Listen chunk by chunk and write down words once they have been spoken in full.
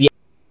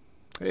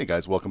Hey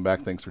guys, welcome back.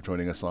 Thanks for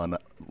joining us on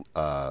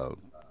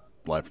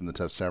live from the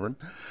Test Tavern.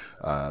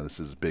 This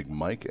is Big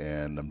Mike,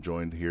 and I'm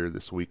joined here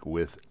this week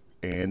with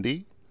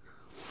Andy.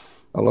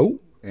 Hello.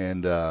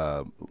 And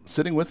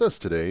sitting with us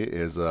today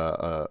is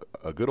a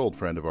good old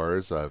friend of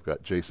ours. I've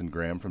got Jason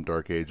Graham from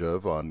Dark Age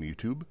of on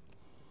YouTube.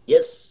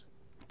 Yes.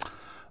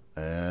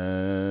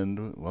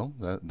 And well,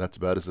 that's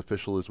about as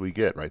official as we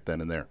get right then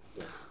and there.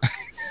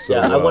 So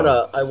Yeah,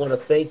 I wanna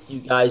thank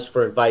you guys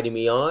for inviting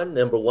me on.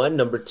 Number one,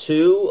 number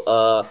two,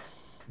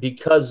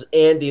 because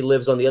Andy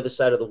lives on the other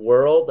side of the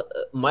world,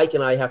 Mike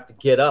and I have to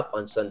get up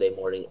on Sunday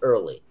morning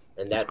early,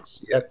 and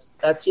that's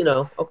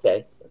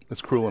okay.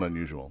 it's cruel and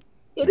unusual.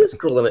 It is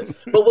cruel, limit,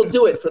 but we'll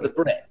do it for the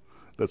bread.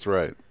 That's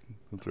right.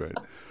 That's right.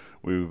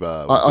 We've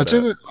I, I got a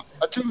do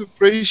I do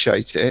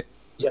appreciate it.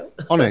 Yeah.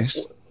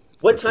 Honest.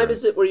 What That's time right.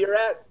 is it where you're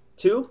at?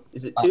 2?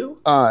 Is it 2?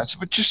 So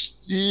we're just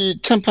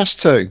 10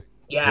 past 2.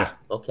 Yeah. Yeah.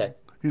 Okay.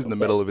 He's in the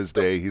Okay. middle of his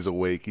day. He's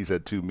awake. He's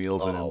had two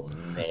meals in him. Oh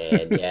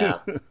man, yeah,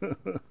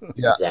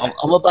 Yeah, I'm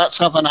exactly. about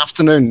to have an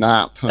afternoon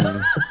nap,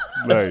 and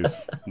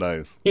Nice,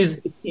 nice.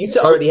 He's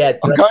already had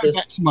I'm going breakfast.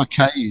 back to my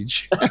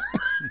cage.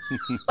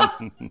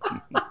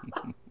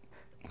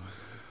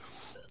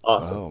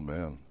 Awesome. Oh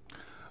man.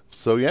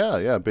 So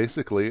yeah.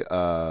 Basically,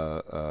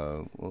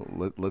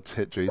 let's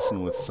hit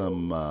Jason with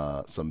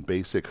some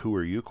basic "Who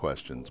are you?"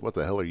 questions. What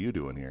the hell are you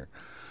doing here?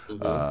 hmm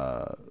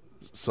Uh,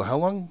 so how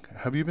long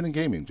have you been in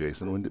gaming,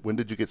 Jason? When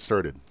did you get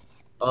started?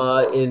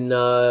 In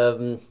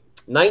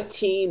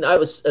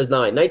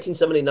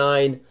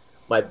 1979,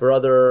 my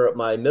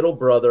middle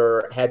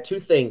brother, had two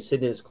things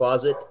hidden in his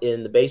closet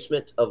in the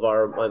basement of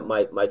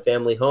my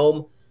family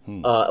home: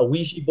 Hmm. a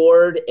Ouija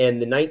board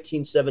and the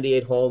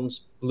 1978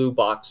 Holmes blue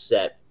box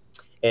set.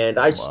 And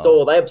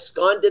Wow. I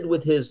absconded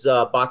with his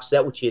box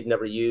set, which he had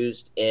never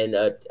used, and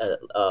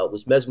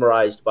was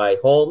mesmerized by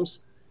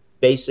Holmes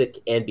Basic,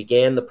 and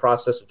began the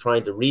process of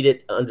trying to read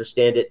it,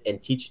 understand it,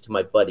 and teach it to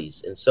my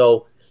buddies. And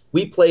so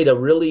we played a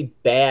really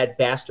bad,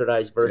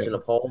 bastardized Yeah, version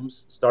of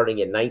Holmes starting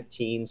in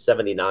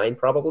 1979,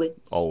 probably.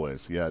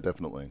 Always. Yeah,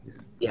 definitely.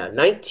 Yeah,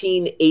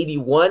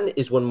 1981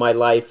 is when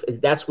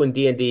that's when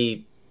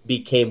D&D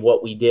became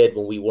what we did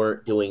when we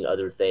weren't doing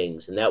other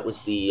things. And that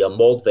was the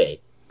Moldvay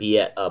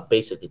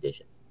Basic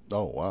Edition.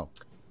 Oh wow.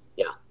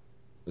 Yeah.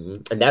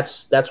 And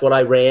that's what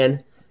I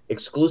ran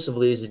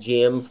exclusively as a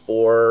GM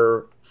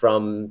for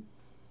from,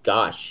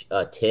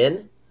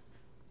 10,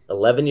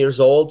 11 years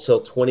old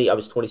till 20. I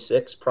was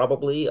 26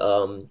 probably.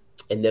 And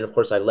then of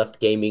course I left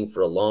gaming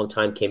for a long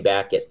time, came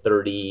back at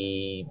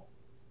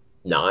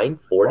 39,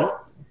 40.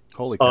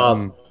 Holy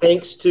cow.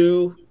 Thanks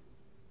to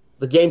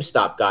the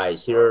GameStop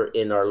guys here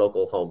in our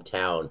local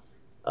hometown.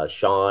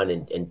 Sean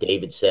and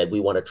David said, we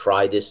want to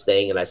try this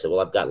thing. And I said, well,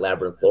 I've got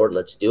Labyrinth Lord.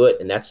 Let's do it.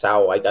 And that's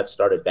how I got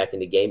started back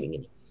into gaming.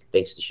 And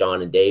thanks to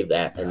Sean and Dave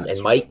and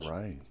That's Mike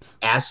right.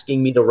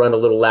 asking me to run a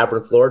little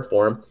Labyrinth Lord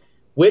for him,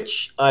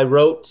 which I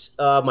wrote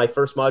my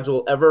first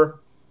module ever,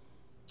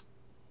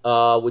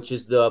 which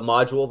is the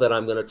module that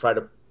I'm going to try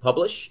to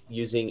publish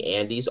using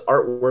Andy's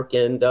artwork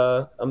and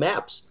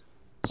maps.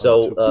 Oh,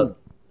 So too cool.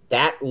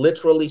 that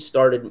literally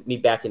started me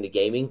back into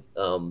gaming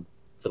for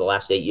the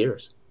last 8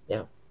 years.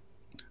 Yeah.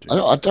 I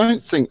Jeez.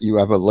 don't think you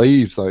ever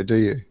leave though, do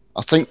you?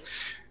 I think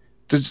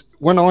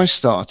when I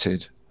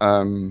started,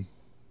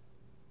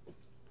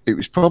 it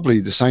was probably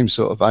the same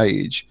sort of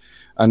age,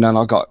 and then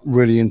I got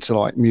really into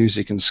like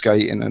music and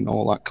skating and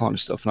all that kind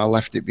of stuff, and I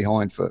left it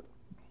behind for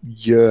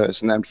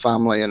years, and then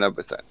family and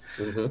everything.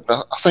 hmm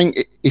But I think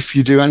if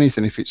you do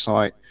anything, if it's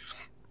like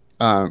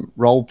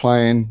role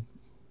playing,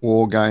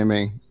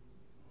 wargaming,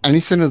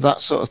 anything of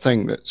that sort of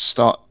thing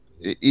that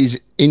is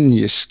in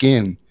your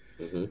skin,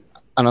 hmm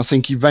and I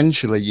think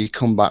eventually you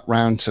come back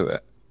round to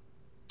it.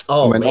 I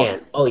Oh mean,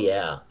 man. Oh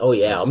yeah. Oh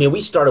yeah. I mean, we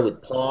Absolutely. started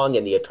with Pong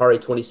and the Atari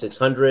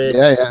 2600.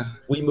 yeah, yeah,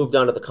 We moved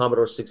on to the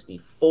Commodore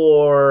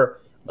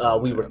 64. Oh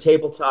We were man.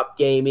 tabletop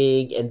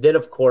gaming, and then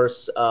of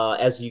course,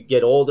 as you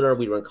get older,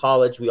 we were in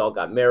college. We all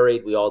got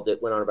married. We all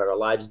went on about our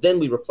lives. Then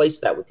we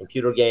replaced that with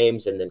computer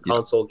games and then yeah.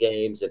 console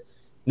games. And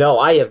no,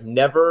 I have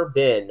never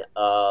been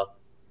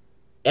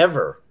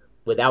ever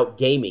without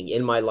gaming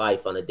in my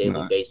life on a daily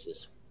No,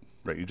 basis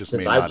Right. You just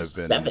since may I not was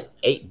have been 7,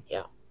 8.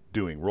 Yeah.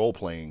 doing role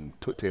playing,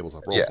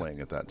 tabletop role yeah, playing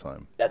at that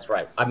time. That's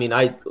right. I mean,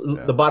 Yeah.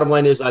 the bottom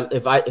line is,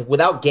 if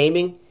without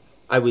gaming,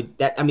 I would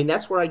that. I mean,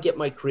 that's where I get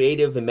my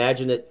creative,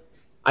 imagine it.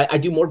 I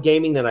do more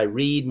gaming than I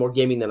read, more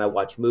gaming than I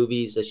watch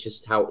movies.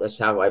 That's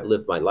how I've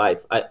lived my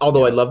life.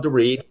 Although I Yeah. love to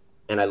read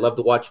and I love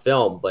to watch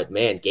film, but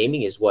man,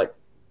 gaming is what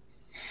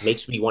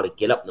makes me want to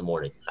get up in the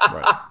morning.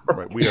 Right.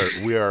 Right. We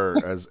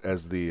are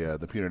as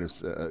the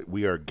punitive.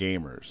 We are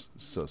gamers,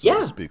 so to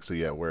Yeah, speak. So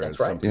yeah. that's Whereas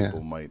some right. yeah.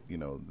 people might,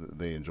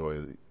 they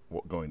enjoy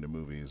going to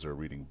movies or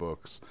reading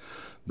books.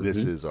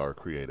 This hmm is our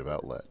creative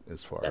outlet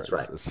as far That's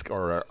right. as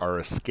our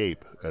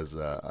escape, as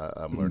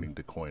I'm Mm. learning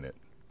to coin it.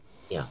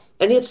 Yeah,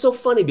 and it's so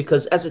funny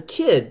because as a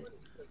kid,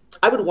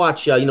 I would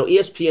watch.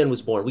 ESPN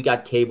was born. We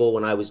got cable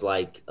when I was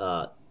like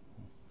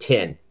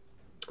 10.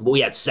 But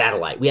we had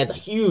satellite. We had the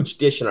huge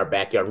dish in our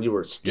backyard. We were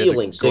You had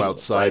stealing to go signals.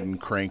 outside Right?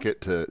 and crank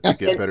it to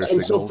get better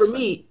And so signals. for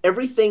me,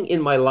 everything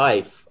in my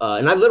life,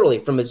 and I literally,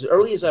 from as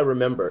early as I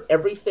remember,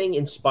 everything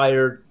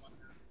inspired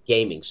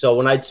gaming. So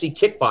when I'd see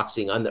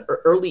kickboxing on the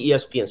early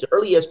ESPN, so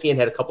early ESPN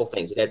had a couple of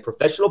things. It had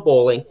professional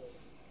bowling,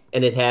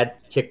 and it had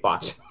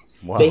kickboxing.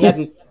 Wow. They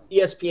hadn't.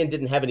 ESPN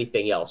didn't have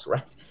anything else,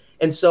 right?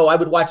 And so I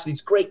would watch these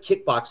great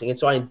kickboxing, and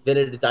so I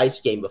invented a dice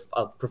game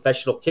of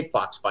professional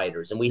kickbox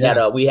fighters, and we had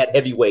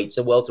heavyweights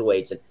and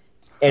welterweights,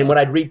 and when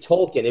I'd read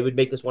Tolkien, it would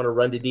make us want to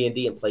run to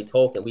D&D and play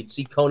Tolkien. We'd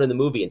see Conan the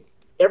movie, and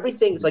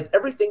everything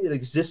that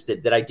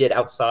existed that I did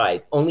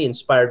outside only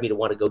inspired me to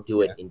want to go do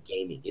it in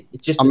gaming.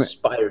 It just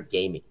inspired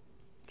gaming.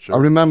 Sure. I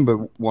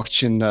remember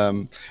watching,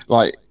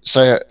 like,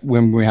 say,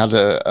 when we had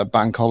a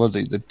bank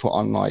holiday, they'd put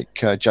on, like,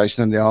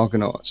 Jason and the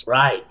Argonauts.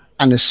 Right.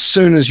 And as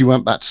soon as you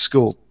went back to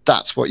school,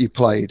 that's what you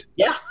played.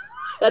 Yeah,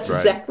 that's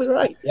exactly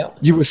right. Yeah.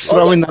 You were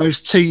throwing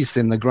those teeth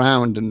in the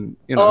ground, and,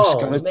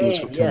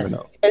 skeletons were coming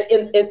up.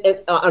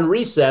 And on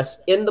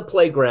recess, in the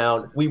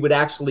playground, we would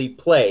actually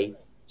play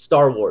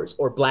Star Wars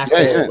or Black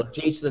Hole or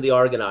Jason and the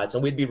Argonauts,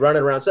 and we'd be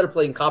running around. Instead of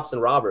playing cops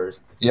and robbers,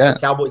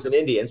 cowboys and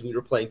Indians, we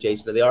were playing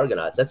Jason and the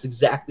Argonauts. That's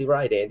exactly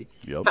right, Andy.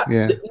 Yep.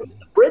 The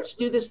Brits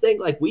do this thing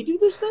like we do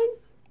this thing?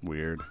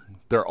 Weird.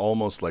 They're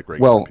almost like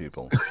regular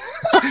people.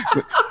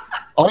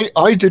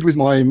 I did with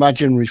my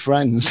imaginary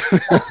friends. See,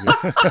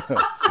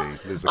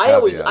 there's a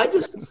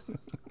caveat.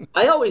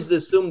 I always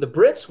assumed the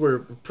Brits were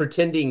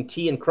pretending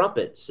tea and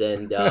crumpets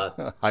and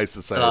high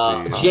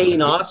society,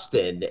 Jane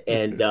Austen,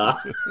 and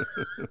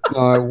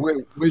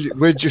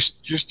we're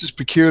just as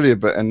peculiar,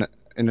 but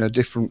in a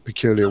different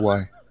peculiar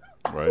way.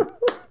 Right.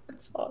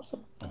 That's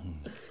awesome.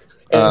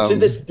 And to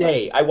this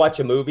day, I watch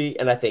a movie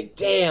and I think,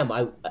 damn,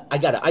 I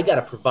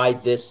gotta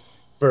provide this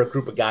for a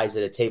group of guys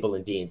at a table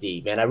in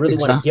D&D. Man, I really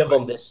want to give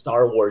them this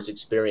Star Wars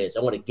experience.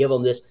 I want to give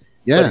them this.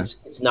 Yeah. But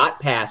it's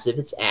not passive,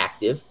 it's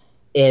active.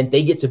 And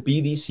they get to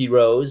be these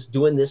heroes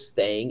doing this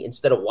thing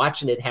instead of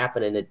watching it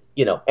happen and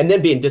and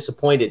then being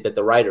disappointed that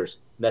the writers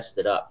messed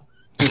it up.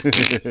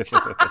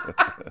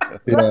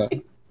 Yeah.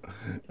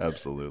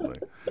 Absolutely.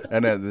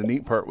 And the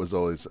neat part was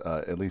always,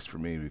 at least for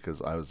me,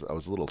 because I was a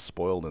little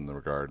spoiled in the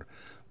regard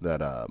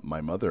that my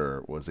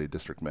mother was a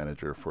district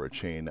manager for a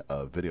chain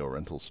of video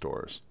rental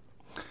stores.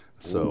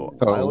 So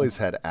I always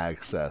had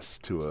access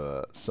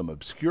to some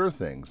obscure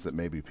things that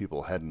maybe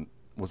people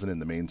wasn't in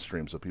the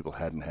mainstream, so people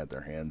hadn't had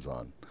their hands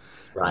on.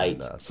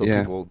 Right. And,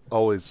 people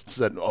always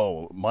said,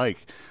 "Oh,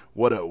 Mike,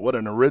 what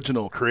an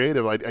original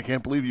creative! I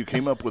can't believe you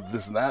came up with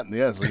this and that."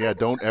 And yeah,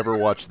 don't ever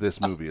watch this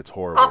movie; it's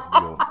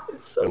horrible.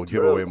 It'll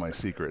give away my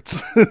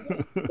secrets.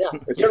 Yeah,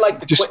 you're like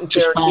the Quentin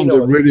just Tarantino. found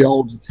a really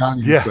old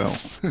Italian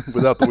film.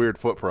 Without the weird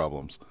foot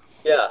problems.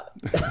 Yeah.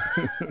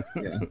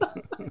 Yeah.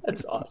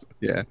 That's awesome.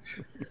 Yeah.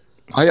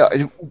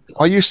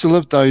 I used to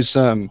love those.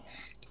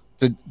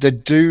 They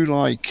do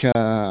like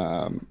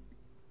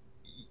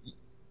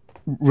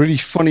really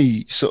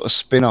funny sort of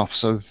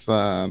spin-offs of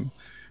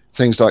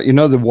things like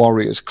the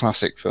Warriors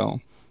classic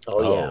film.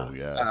 Oh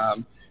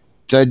yeah.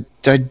 Yes.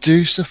 They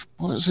do stuff.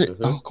 What is it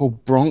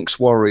called? Bronx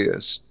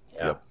Warriors.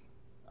 Yeah.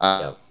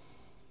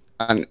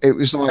 And it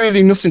was like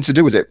really nothing to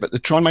do with it, but they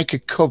try and make a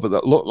cover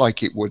that looked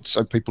like it would,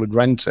 so people would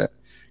rent it.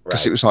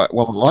 Because it was like,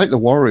 well, I like the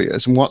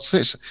Warriors, and what's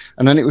this?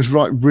 And then it was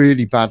like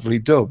really badly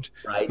dubbed.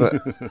 Right.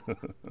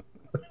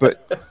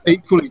 But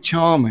equally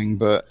charming.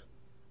 But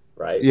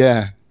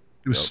yeah,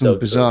 it was some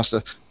bizarre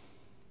stuff.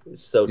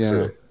 It's so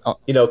true.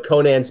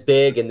 Conan's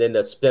big, and then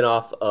the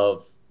spinoff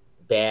of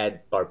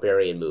bad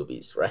barbarian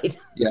movies, right?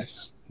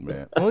 Yes.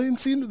 Man. Well, you can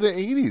see into the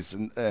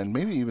 80s and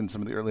maybe even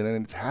some of the early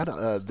 90s had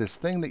this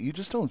thing that you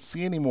just don't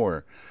see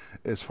anymore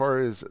as far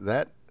as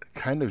that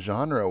kind of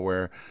genre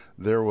where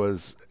there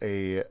was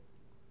a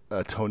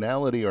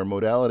tonality or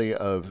modality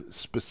of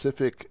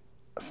specific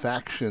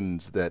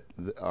factions that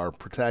our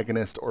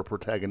protagonist or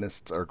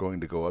protagonists are going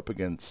to go up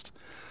against.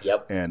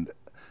 Yep. And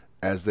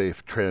as they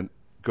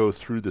go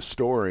through the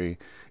story,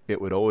 it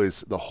would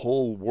always, the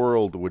whole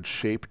world would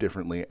shape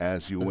differently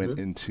as you went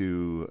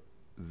into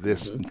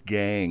this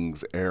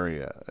gang's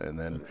area, and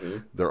then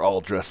they're all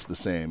dressed the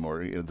same,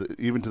 or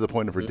even to the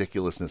point of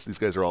ridiculousness. These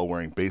guys are all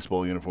wearing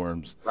baseball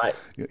uniforms. Right.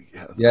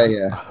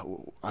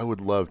 I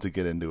would love to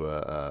get into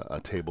a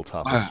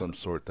tabletop of some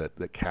sort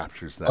that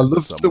captures that. I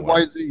love the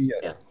way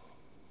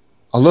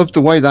I love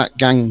the way that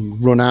gang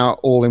run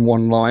out all in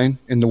one line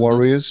in the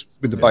Warriors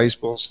with the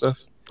baseball stuff.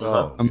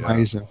 Oh,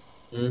 amazing.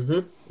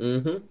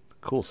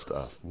 Cool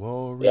stuff.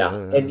 Warriors, yeah,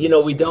 and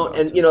we don't,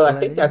 and I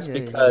think that's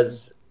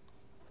because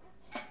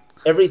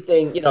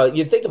everything,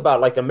 you think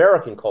about like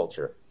American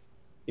culture.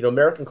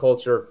 American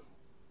culture,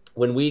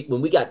 when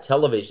we got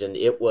television,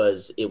 it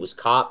was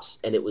cops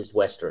and it was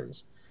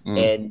westerns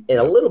and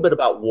a little bit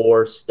about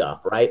war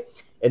stuff, right?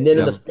 And then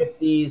in the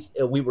 50s,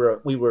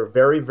 we were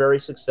very, very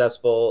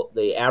successful.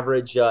 The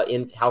average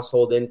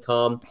household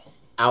income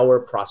our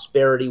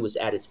prosperity was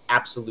at its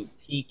absolute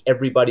peak.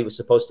 Everybody was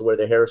supposed to wear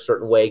their hair a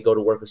certain way, go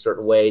to work a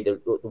certain way, the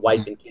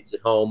wife and kids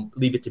at home,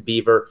 leave it to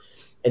Beaver.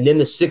 And then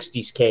the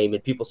 60s came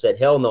and people said,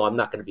 hell no, I'm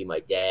not going to be my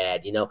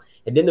dad, you know.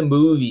 And then the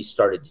movies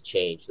started to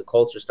change. The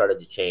culture started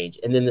to change.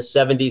 And then the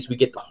 70s, we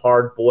get the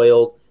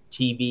hard-boiled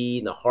TV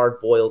and the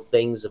hard-boiled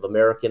things of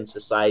American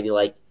society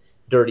like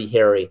Dirty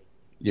Harry.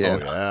 Yeah.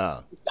 Oh, yeah.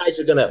 You guys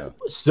are going to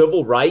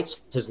civil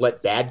rights has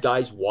let bad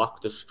guys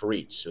walk the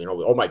streets. You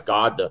know, oh my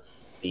God,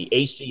 the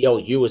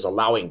ACLU is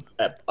allowing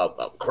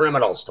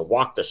criminals to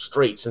walk the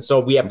streets. And so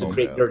we have to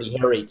create Dirty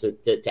Harry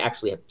to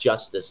actually have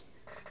justice.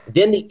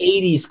 Then the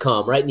 80s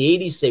come, right? And the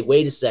 80s say,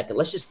 wait a second,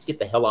 let's just get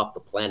the hell off the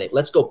planet.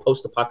 Let's go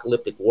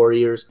post-apocalyptic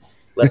warriors.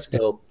 Let's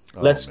go,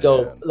 let's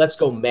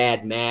go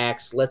Mad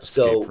Max. Let's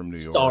Escape go from New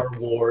Star York.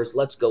 Wars.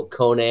 Let's go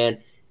Conan.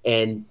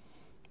 And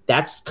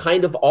that's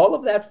kind of all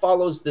of that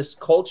follows this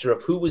culture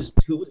of who was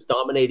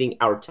dominating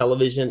our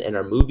television and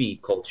our movie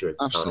culture at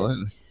the Absolutely.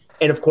 time.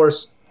 And of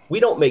course, we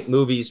don't make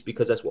movies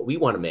because that's what we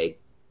want to make.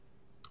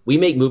 We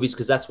make movies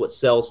because that's what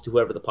sells to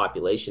whoever the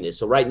population is.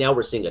 So right now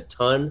we're seeing a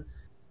ton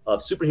of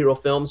superhero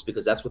films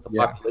because that's what the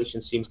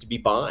population seems to be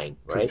buying,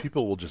 right?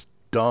 People will just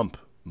dump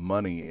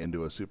money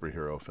into a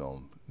superhero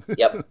film.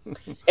 Yep.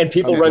 And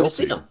people run to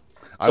see them.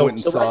 I went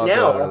and saw right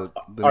now,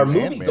 the our new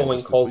movie Ant-Man going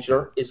just this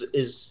culture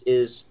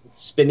is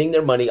spending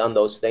their money on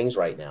those things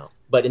right now.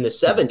 But in the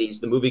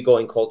 70s, the movie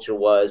going culture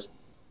was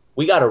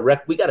we got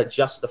to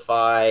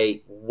justify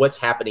what's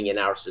happening in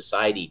our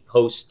society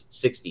post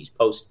 60s,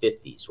 post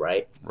 50s,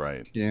 right?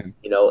 Right. Yeah.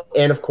 You know,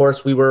 and of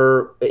course we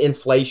were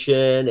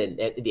inflation and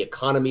the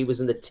economy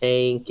was in the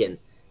tank, and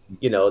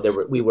you know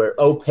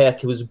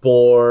OPEC was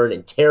born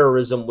and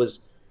terrorism was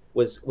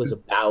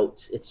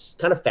about. It's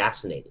kind of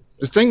fascinating.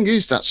 The thing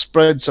is that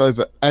spreads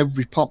over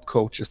every pop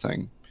culture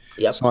thing.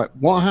 Yep. It's like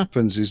what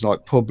happens is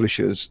like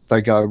publishers,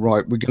 they go,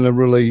 right, we're going to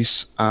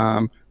release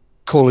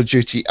Call of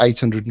Duty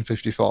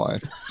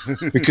 855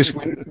 because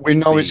we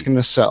know it's going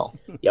to sell.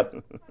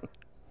 Yep.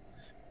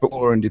 But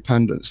all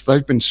independents,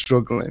 they've been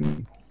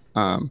struggling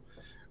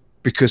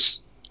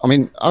because I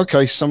mean,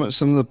 okay, some of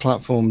the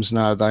platforms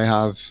now they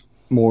have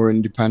more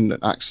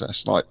independent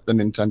access, like the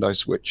Nintendo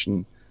Switch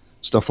and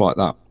stuff like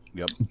that.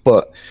 Yep.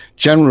 But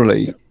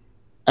generally,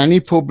 any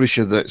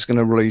publisher that's going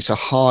to release a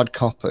hard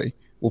copy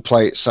will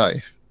play it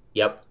safe.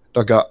 Yep.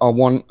 They go, I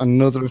want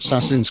another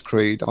Assassin's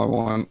Creed. I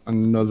want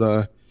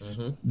another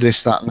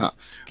this, that, and that.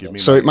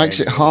 So it makes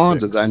it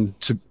harder then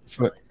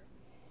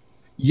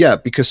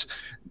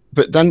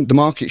but then the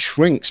market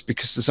shrinks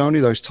because there's only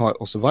those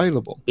titles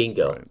available.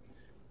 Bingo. Right.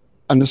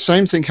 And the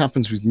same thing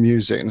happens with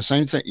music, and the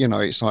same thing, you know,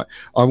 it's like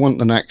I want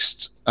the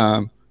next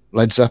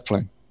Led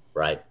Zeppelin.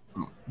 Right.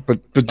 But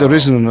there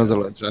isn't another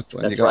Led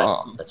Zeppelin. That's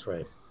right. That's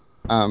right.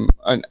 And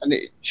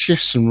it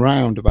shifts and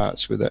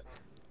roundabouts with it.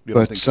 You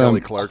don't think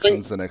Kelly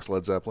Clarkson's the next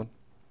Led Zeppelin?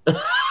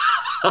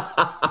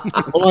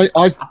 Well,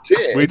 I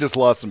did. We just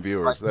lost some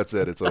viewers. That's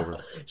it. It's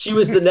over. She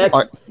was the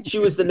next. She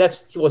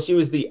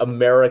was the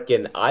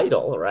American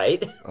Idol,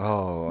 right?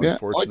 Oh, yeah,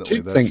 unfortunately, I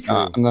did that's think true.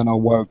 that, and then I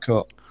woke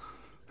up.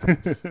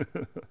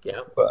 Yeah.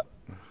 But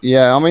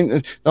yeah, I mean,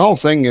 the whole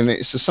thing, and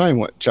it's the same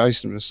what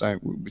Jason was saying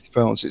with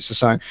films. It's the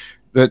same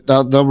that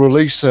they'll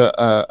release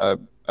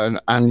an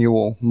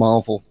annual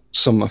Marvel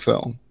summer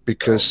film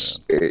because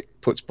it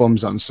puts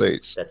bums on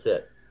seats. That's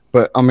it.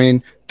 But I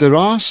mean, there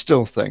are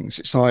still things.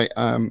 It's like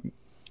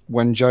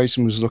when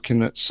Jason was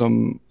looking at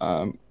some,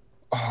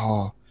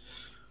 I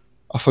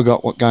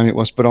forgot what game it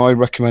was, but I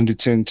recommended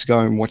to him to go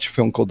and watch a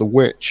film called The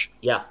Witch.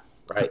 Yeah,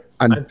 right.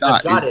 And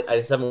I've got it. I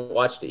just haven't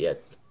watched it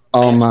yet.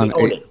 Oh man,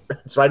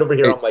 it's right over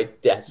here on my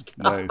desk.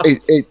 Nice.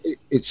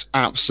 It's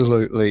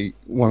absolutely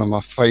one of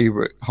my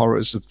favorite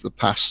horrors of the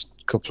past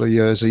couple of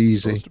years. Easy.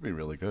 It's supposed to be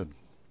really good.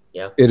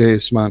 Yeah, it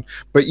is, man.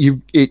 But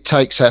it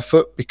takes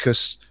effort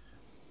because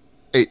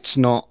it's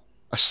not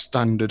a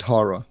standard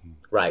horror.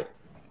 Right.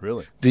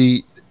 Really?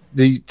 The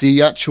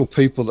actual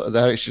people that are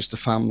there, it's just a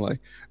family,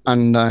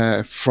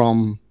 and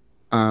from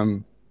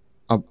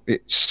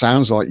it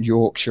sounds like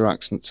Yorkshire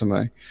accent to me.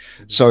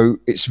 Mm-hmm. So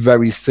it's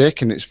very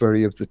thick and it's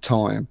very of the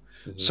time.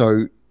 Mm-hmm.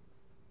 So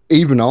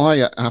even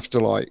I have to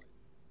like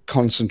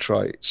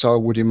concentrate. So I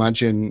would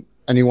imagine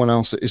anyone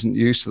else that isn't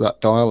used to that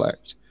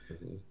dialect,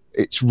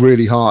 it's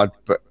really hard,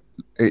 but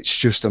it's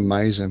just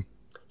amazing.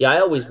 Yeah,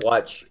 I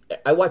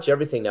watch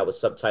everything now with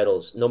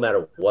subtitles, no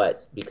matter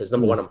what, because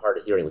number one, I'm hard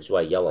of hearing, which is why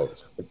I yell all the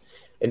time.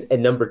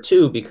 And number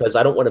two, because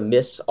I don't want to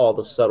miss all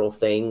the subtle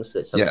things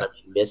that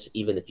sometimes you miss,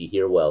 even if you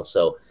hear well.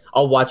 So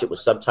I'll watch it with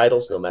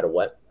subtitles, no matter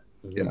what.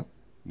 Yeah,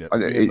 me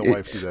and the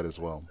wife do that as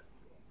well.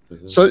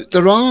 So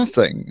there are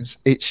things.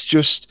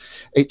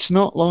 It's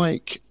not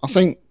like, I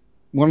think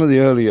one of the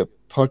earlier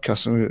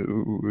podcasts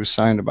we were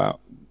saying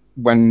about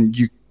when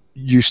you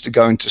used to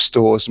go into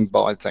stores and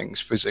buy things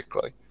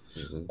physically.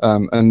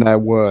 And their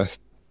worth.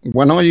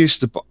 When I used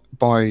to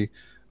buy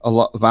a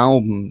lot of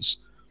albums,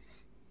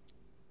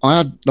 I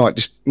had like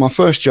my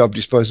first job,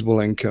 disposable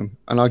income,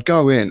 and I'd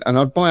go in and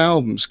I'd buy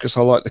albums because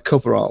I like the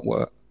cover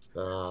artwork.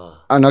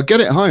 And I'd get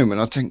it home and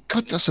I'd think,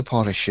 God, that's a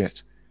pile of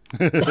shit.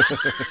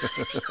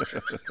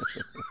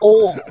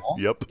 Or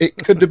Yep. it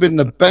could have been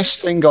the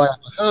best thing I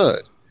ever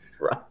heard,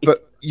 Right.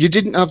 but you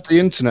didn't have the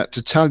internet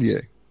to tell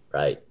you.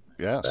 Right.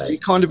 Yeah. So you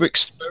kind of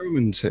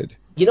experimented.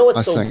 You know what's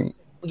I so? think.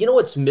 You know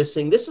what's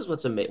missing? This is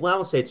what's amazing. Well, I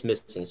don't say it's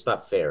missing. It's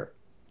not fair.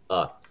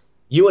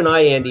 You and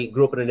I, Andy,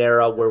 grew up in an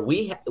era where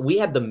we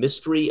had the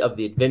mystery of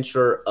the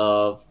adventure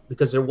of,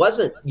 because there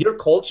wasn't, your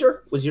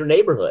culture was your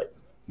neighborhood,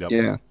 Yep.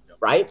 Yeah.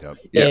 right? Yep.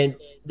 Yeah. And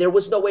there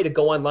was no way to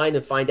go online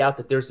and find out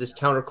that there's this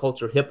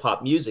counterculture hip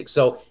hop music.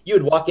 So you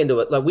would walk into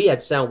it, like we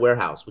had Sound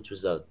Warehouse, which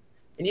was and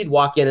you'd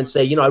walk in and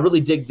say, I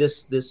really dig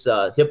this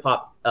hip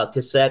hop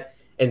cassette,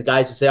 and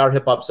guys would say our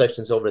hip hop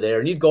section's over there,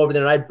 and you'd go over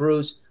there and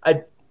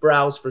I'd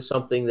browse for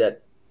something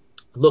that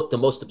looked the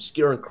most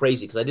obscure and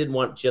crazy, because I didn't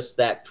want just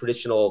that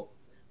traditional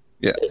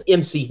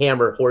MC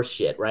Hammer horse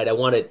shit, right? I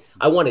wanted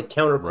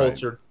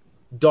counterculture,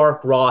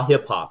 dark, raw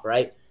hip hop,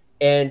 right?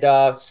 And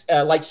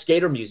like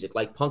skater music,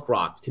 like punk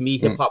rock. To me,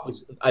 hip hop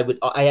was.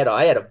 I had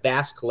a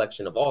vast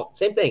collection of all.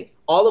 Same thing.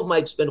 All of my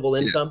expendable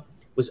income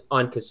was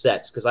on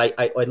cassettes, because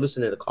I'd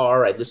listen in a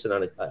car. I'd listen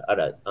on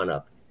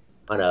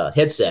a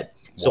headset.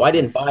 So I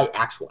didn't buy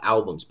actual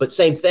albums. But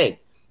same thing.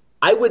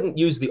 I wouldn't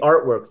use the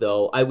artwork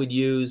though. I would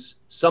use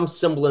some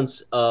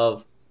semblance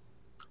of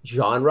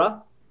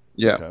genre.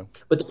 Yeah. Okay.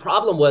 But the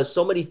problem was,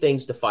 so many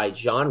things defy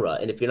genre,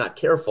 and if you're not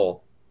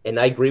careful, and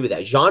I agree with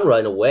that, genre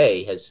in a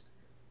way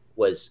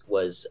was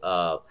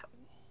the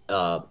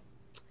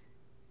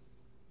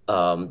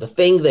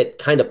thing that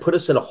kind of put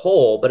us in a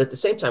hole. But at the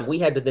same time, we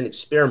had to then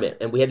experiment,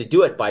 and we had to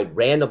do it by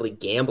randomly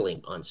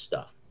gambling on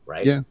stuff,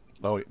 right? Yeah.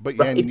 Oh, but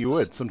yeah, and you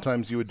would.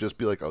 Sometimes you would just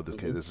be like, oh,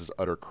 okay, this is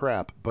utter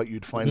crap. But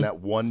you'd find that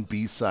one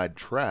B-side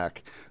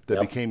track that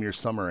became your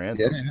summer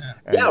anthem.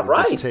 And it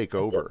would just take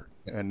over.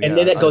 And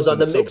then it goes on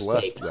the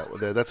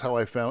mixtape. That's how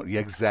I found. Yeah,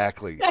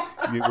 exactly.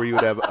 Where you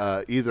would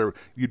have either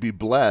you'd be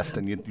blessed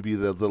and you'd be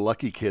the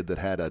lucky kid that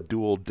had a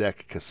dual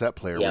deck cassette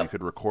player where you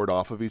could record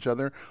off of each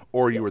other,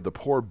 or you were the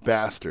poor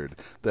bastard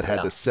that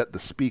had to set the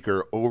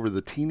speaker over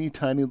the teeny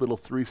tiny little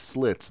 3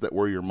 slits that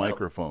were your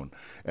microphone,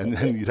 and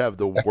then you'd have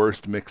the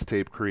worst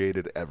mixtape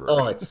created ever.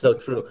 Oh, it's so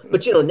true.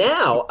 But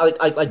now,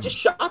 I just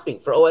shopping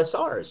for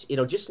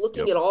OSRs. Just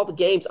looking at all the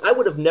games, I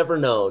would have never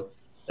known.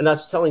 And I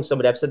was telling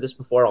somebody, I've said this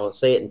before, I'll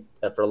say it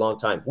for a long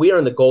time. We are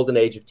in the golden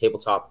age of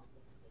tabletop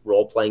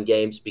role-playing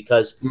games,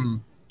 because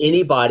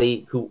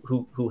anybody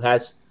who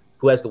has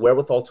the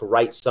wherewithal to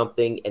write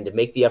something and to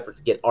make the effort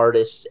to get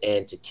artists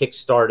and to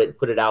kickstart it and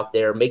put it out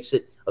there makes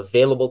it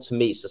available to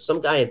me. So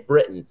some guy in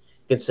Britain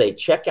can say,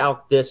 check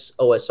out this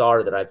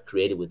OSR that I've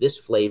created with this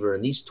flavor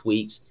and these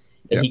tweaks,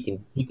 and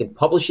he can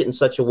publish it in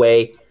such a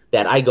way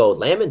that I go,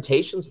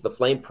 Lamentations of the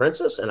Flame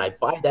Princess, and I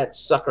buy that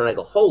sucker and I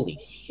go, holy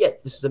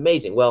shit, this is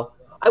amazing. Well,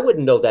 I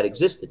wouldn't know that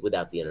existed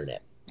without the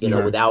internet,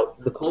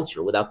 without the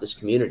culture, without this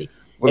community.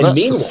 Well, and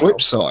that's the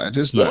flip side,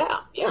 isn't it?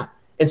 Yeah.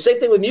 And same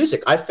thing with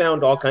music. I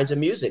found all kinds of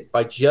music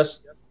by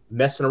just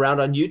messing around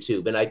on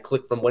YouTube, and I'd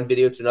click from one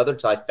video to another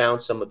until I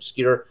found some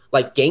obscure,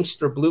 like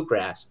gangster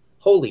bluegrass.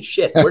 Holy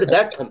shit, where did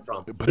that come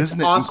from? But isn't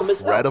it awesome,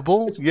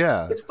 incredible?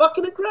 It's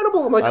fucking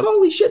incredible. I'm like,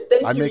 holy shit,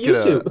 thank you,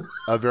 YouTube. It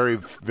a very,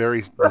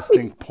 very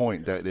distinct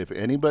point that if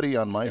anybody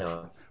on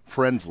my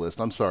friends list,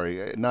 I'm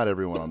sorry, not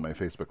everyone on my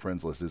Facebook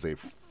friends list is a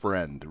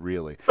friend,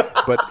 really,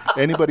 but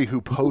anybody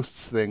who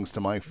posts things to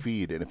my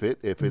feed, and if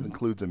it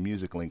includes a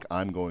music link,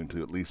 I'm going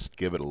to at least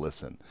give it a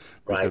listen,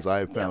 because I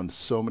have found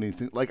so many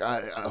things. Like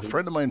a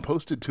friend of mine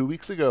posted 2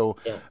 weeks ago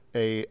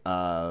an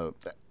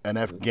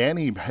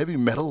Afghani heavy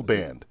metal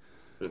band.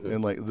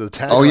 And like the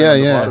tagline at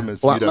the bottom is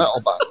black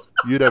metal band.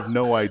 You'd have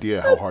no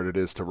idea how hard it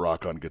is to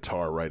rock on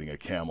guitar riding a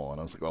camel.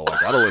 And I was like, oh, I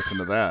got to listen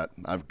to that.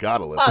 I've got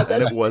to listen.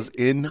 And it was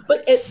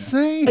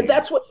insane. And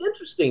that's what's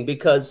interesting,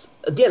 because,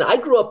 again, I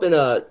grew up in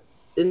the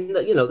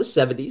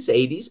 70s,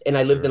 80s, and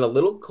I lived in a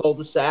little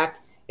cul-de-sac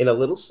in a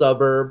little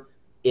suburb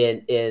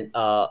in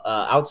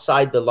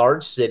outside the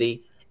large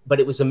city. But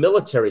it was a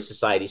military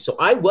society. So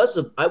I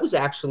was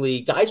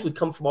actually, guys would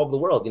come from all over the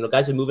world.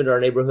 Guys would move into our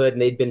neighborhood,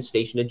 and they'd been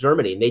stationed in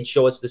Germany, and they'd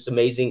show us this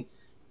amazing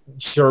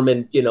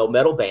German,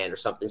 metal band or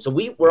something. So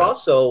we were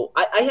also,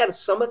 I had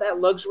some of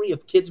that luxury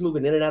of kids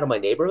moving in and out of my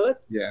neighborhood.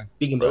 Yeah.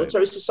 Being a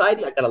military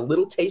society, I got a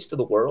little taste of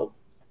the world.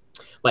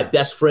 My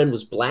best friend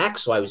was black,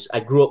 so I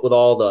grew up with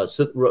all the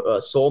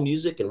soul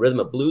music and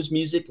rhythm and blues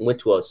music, and went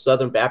to a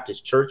Southern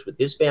Baptist church with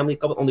his family,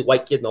 only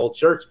white kid in the whole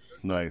church.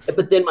 Nice.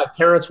 But then my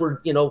parents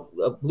were,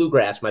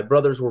 bluegrass. My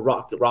brothers were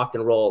rock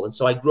and roll, and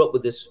so I grew up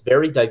with this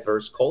very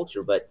diverse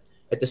culture. But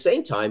at the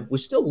same time, we're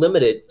still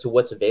limited to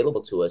what's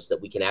available to us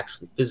that we can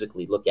actually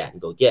physically look at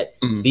and go get.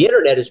 The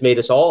internet has made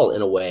us all,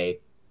 in a way.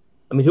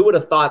 I mean, who would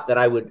have thought that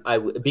I would,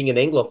 being an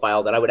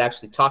Anglophile, that I would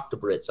actually talk to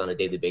Brits on a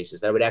daily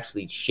basis, that I would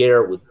actually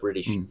share with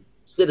British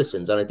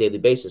citizens on a daily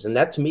basis. And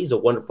that to me is a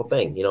wonderful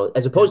thing,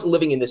 as opposed to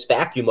living in this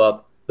vacuum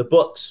of the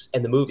books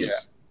and the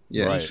movies.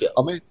 Yeah. Right.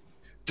 I mean,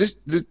 this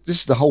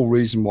is the whole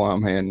reason why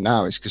I'm here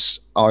now, is because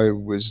I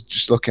was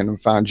just looking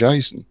and found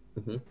Jason.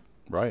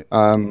 Right.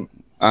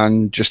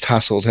 And just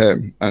hassled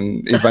him,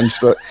 and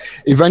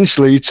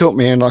eventually he took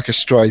me in like a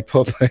stray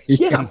puppy.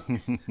 Yeah.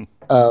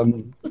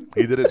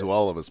 He did it to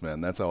all of us,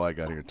 man. That's how I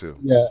got here too.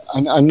 Yeah,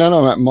 and then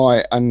I'm at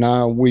my, and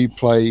now we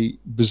play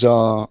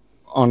bizarre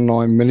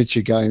online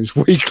miniature games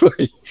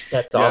weekly.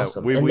 That's Yeah,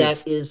 awesome. we- And we-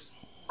 that is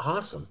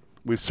awesome.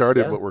 We've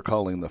started Yeah. what we're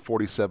calling the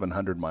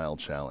 4,700 mile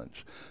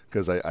challenge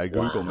because I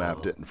Google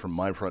mapped it, and from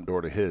my front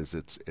door to his,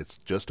 it's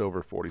just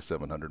over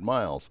 4,700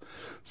 miles.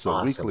 So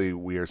Awesome. weekly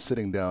we are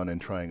sitting down and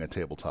trying a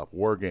tabletop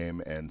war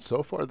game, and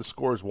so far the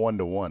score is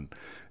 1-1.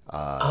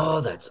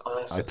 Oh, that's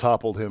awesome. I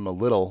toppled him a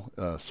little,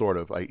 sort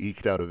of. I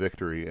eked out a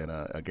victory in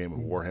a game of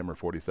Warhammer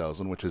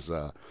 40,000, which is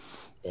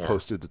Yeah.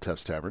 posted to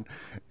Tef's Tavern.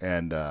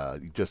 And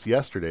just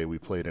yesterday, we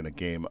played in a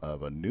game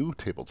of a new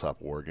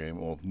tabletop war game,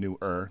 well, new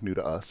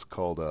to us,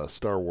 called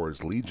Star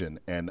Wars Legion.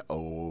 And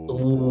oh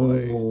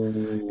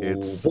boy,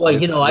 it's Boy,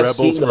 it's I've Rebels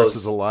seen versus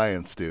those.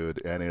 Alliance,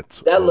 dude. And it's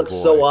That oh looks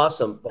boy. so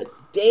awesome, but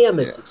damn,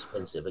 it's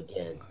expensive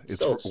again.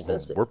 So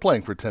expensive. We're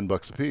playing for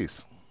 $10 a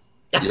piece.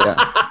 Yeah.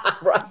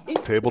 Right?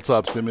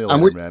 Tabletop simulator,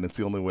 And we- man. It's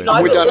the only way. You know, to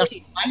I've we do been, it. don't have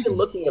looking, I've been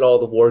looking at all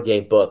the war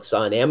game books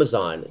on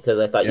Amazon because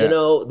I thought,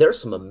 Yeah. there's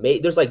some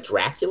amazing. There's like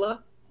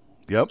Dracula,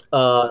 Yep.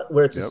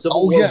 where it's a Yep. Civil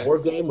Oh, War yeah. war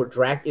game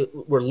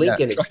where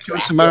Lincoln is Dracula's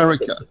Dracula,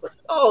 America. basically.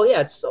 Oh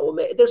yeah, it's so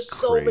amazing. There's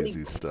so many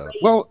Crazy stuff.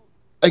 great- Well,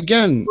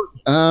 again,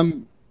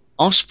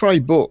 Osprey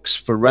books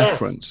for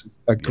reference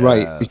are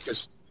great Yes.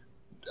 because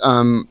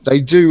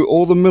they do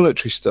all the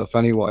military stuff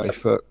anyway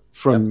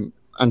from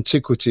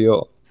antiquity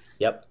up.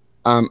 Yep.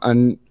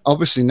 And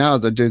obviously now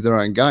they do their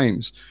own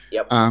games.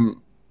 Yep.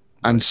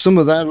 And some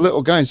of their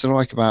little games are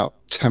like about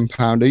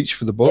 £10 each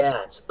for the book.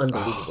 Yeah, it's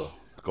unbelievable.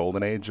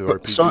 Golden age of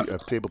But RPG so-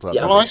 of tabletop.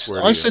 Yeah. Well, games,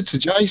 where I you- said to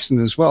Jason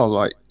as well,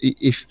 like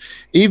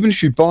even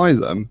if you buy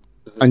them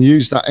Mhm. and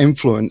use that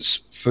influence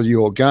for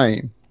your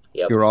game,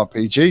 Yep. your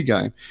RPG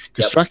game,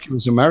 because Yep.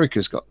 Dracula's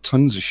America's got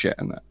tons of shit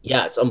in it.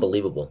 Yeah, it's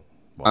unbelievable.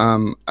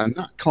 And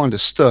that kind of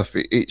stuff,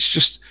 it's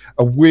just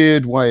a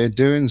weird way of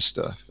doing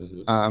stuff.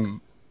 Mhm.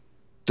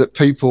 That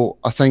people,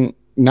 I think,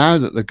 now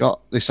that they've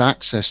got this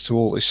access to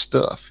all this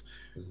stuff,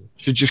 Mhm.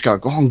 should just go,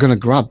 I'm going to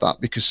grab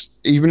that because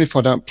even if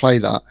I don't play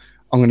that,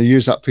 I'm going to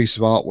use that piece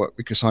of artwork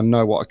because I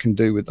know what I can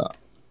do with that.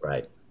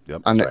 Right.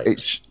 Yep. And Right.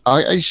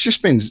 it's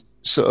just been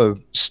sort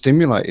of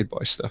stimulated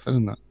by stuff,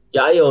 isn't it?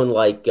 Yeah, I own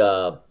like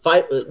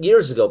 5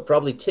 years ago,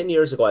 probably 10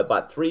 years ago, I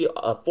bought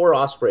 4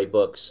 Osprey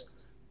books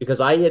because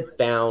I had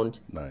found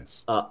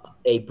Nice.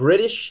 a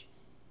British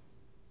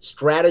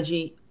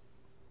strategy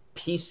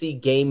PC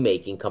game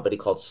making company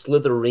called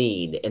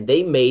Slitherine, and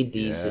they made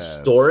these Yes.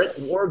 historic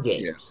war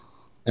games.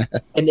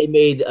 And they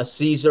made a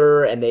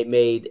Caesar, and they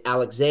made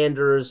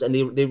Alexander's, and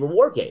they were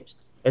war games.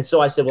 And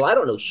so I said, well, I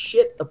don't know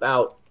shit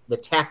about the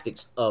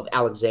tactics of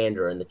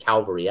Alexander and the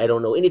cavalry. I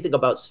don't know anything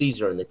about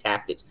Caesar and the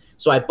tactics.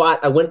 So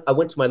I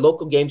went to my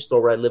local game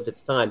store where I lived at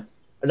the time,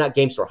 or not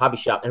game store, hobby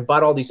shop, and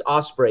bought all these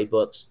Osprey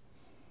books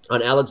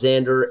on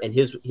Alexander and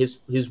his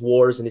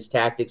wars and his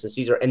tactics and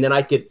Caesar, and then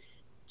I could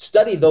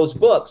study those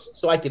books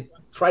so I could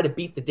try to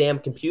beat the damn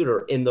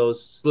computer in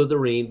those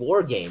Slitherine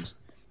war games.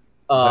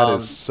 That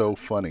is so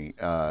funny.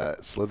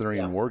 Slitherine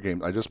Yeah. War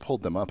Game. I just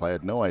pulled them up. I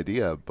had no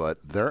idea, but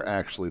they're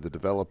actually the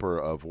developer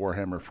of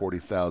Warhammer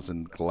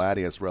 40,000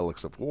 Gladius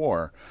Relics of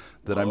War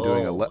that I'm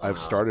doing. I've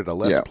started a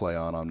Let's Yeah. Play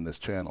on this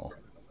channel.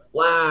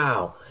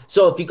 Wow.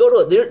 So if you go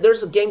to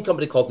there's a game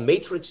company called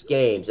Matrix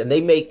Games, and they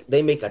make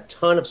a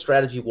ton of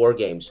strategy war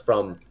games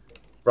from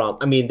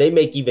I mean, they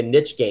make even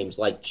niche games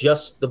like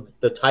just the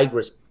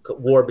Tigris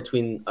war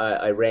between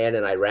Iran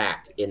and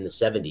Iraq in the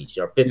 70s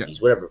or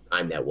 50s, whatever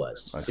time that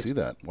was. I 60s. see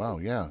that. Wow.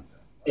 Yeah.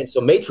 And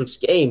so Matrix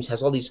Games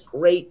has all these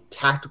great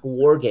tactical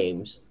war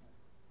games.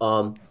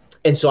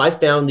 And so I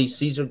found these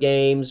Caesar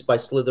games by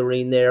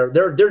Slitherine there.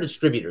 They're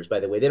distributors, by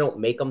the way. They don't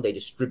make them, they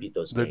distribute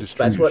those Their games.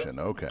 That's what-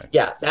 distribution. Okay.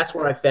 yeah, that's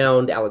where I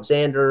found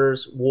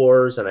Alexander's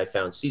Wars and I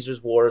found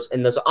Caesar's Wars.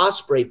 And those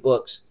Osprey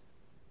books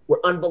were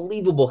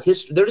unbelievable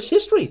history. They're just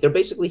history. They're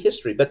basically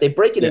history, but they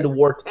break it into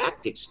war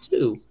tactics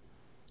too.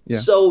 Yeah.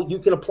 So you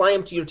can apply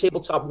them to your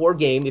tabletop war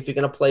game if you're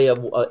going to play a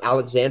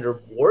Alexander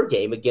war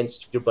game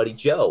against your buddy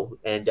Joe.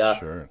 And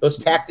Sure. those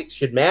tactics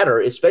should matter,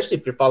 especially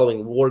if you're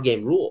following war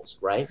game rules,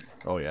 right?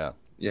 Oh yeah.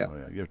 Yeah. Oh,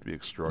 yeah. You have to be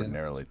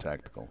extraordinarily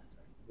tactical.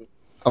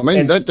 I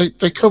mean, And-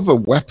 they cover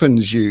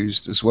weapons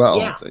used as well.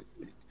 Yeah.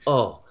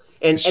 Oh,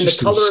 and It's the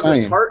just color of the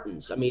insane.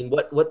 tartans. I mean,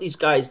 what these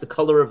guys, the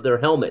color of their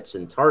helmets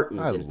and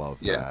tartans. I and, love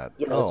Yeah. that.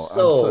 you know, oh,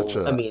 so I'm such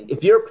a I mean,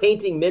 if you're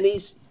painting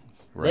minis,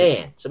 right.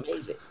 man, it's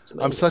amazing. It's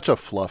amazing. I'm such a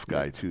fluff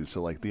guy too.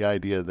 So like the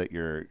idea that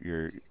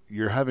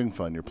you're having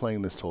fun, you're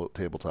playing this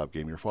tabletop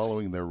game, you're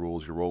following their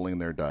rules, you're rolling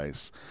their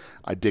dice.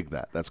 I dig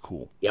that. That's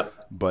cool. Yep.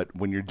 But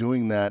when you're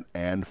doing that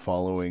and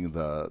following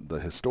the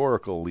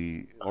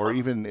historically, or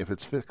even if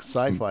it's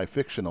sci-fi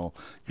fictional,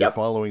 you're Yep.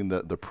 following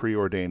the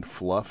preordained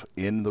fluff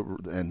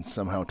and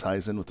somehow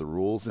ties in with the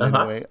rules in Uh-huh.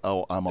 any way.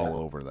 Oh, I'm all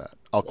over that.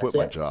 I'll quit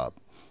my it. job.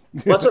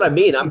 Well, that's what I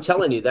mean. I'm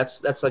telling you,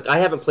 that's like I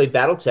haven't played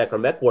BattleTech or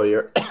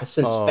MechWarrior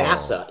since Oh,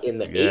 FASA in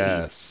the 80s.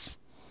 Yes.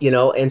 You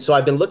know, and so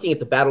I've been looking at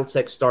the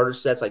BattleTech starter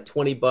sets, like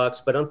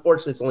 $20, but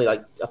unfortunately, it's only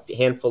like a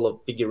handful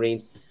of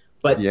figurines.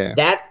 But Yeah.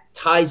 that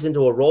ties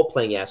into a role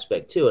playing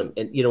aspect too. And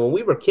you know, when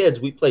we were kids,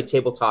 we played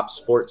tabletop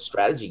sports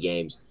strategy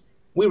games,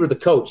 we were the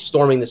coach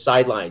storming the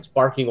sidelines,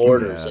 barking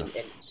orders and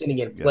sending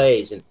in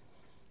plays. And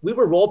we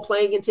were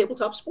role-playing in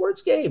tabletop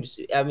sports games.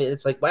 I mean,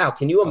 it's like, wow,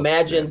 can you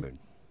imagine?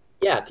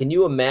 Yeah, can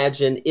you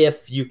imagine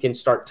if you can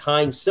start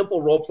tying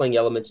simple role-playing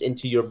elements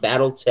into your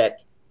BattleTech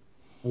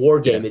war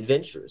game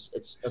adventures?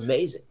 It's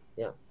amazing.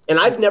 Yeah. And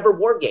I've never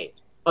war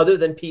gamed other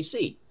than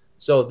PC.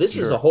 So this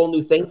is a whole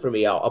new thing for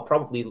me. I'll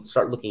probably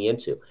start looking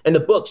into. And the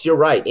books, you're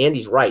right.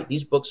 Andy's right.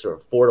 These books are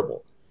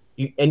affordable.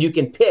 You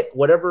can pick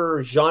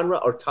whatever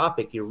genre or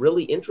topic you're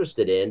really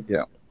interested in.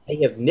 Yeah. They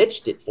have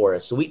niched it for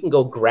us. So we can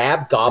go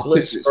grab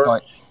Goblin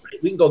Skirmish.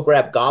 We can go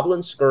grab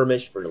Goblin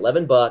Skirmish for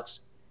 $11.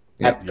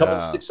 Have a couple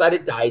of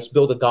six-sided dice,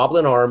 build a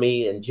goblin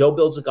army, and Joe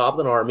builds a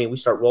goblin army. We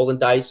start rolling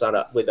dice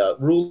with a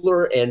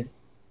ruler and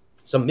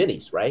some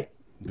minis, right?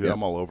 Dude,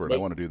 I'm all over it. I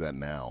want to do that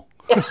now.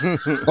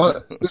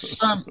 Well,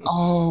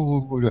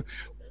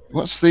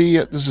 what's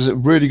the? This is a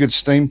really good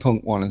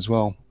steampunk one as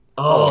well.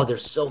 Oh,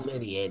 there's so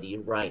many, Andy.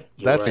 You're right.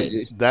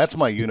 That's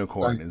my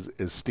unicorn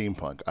is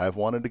steampunk. I've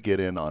wanted to get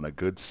in on a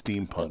good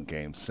steampunk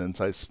game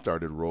since I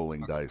started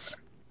rolling dice.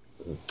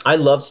 I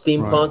love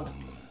steampunk. Right.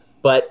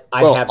 But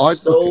I have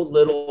so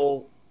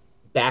little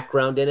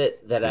background in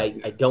it that I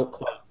don't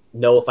quite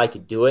know if I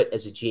could do it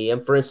as a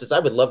GM. For instance, I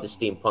would love to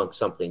steampunk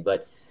something,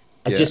 but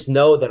I just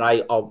know that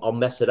I'll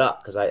mess it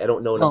up because I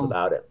don't know enough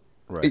about it.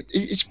 Right.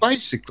 It's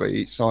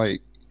basically,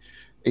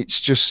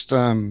 it's just,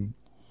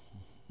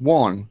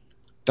 one,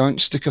 don't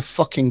stick a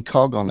fucking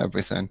cog on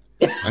everything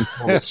and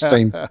call it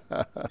steam.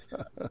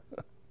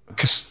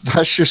 Because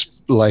that's just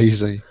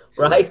lazy.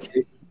 Right?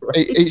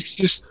 It's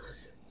just,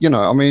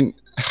 I mean...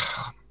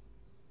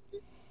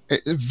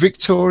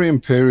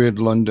 Victorian period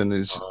London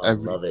is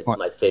love it.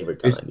 My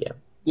favorite time,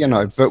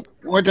 but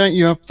why don't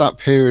you have that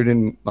period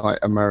in like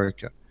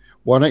America?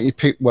 Why don't you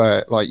pick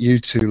where like you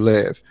two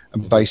live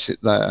and base it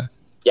there?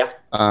 Yeah.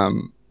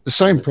 The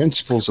same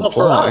principles apply.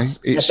 For us,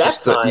 it's at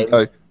just that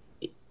time,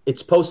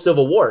 it's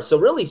post-Civil War. So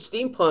really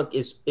steampunk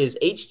is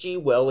H.G.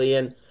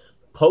 Wellian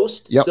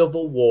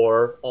post-Civil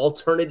War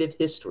alternative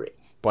history.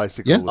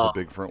 Bicycle with a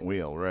big front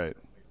wheel, right?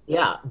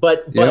 Yeah,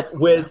 but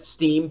with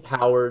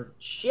steam-powered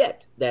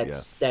shit.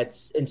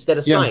 That's instead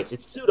of science,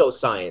 it's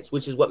pseudoscience,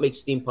 which is what makes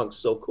steampunk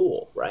so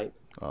cool, right?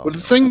 Well, the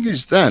thing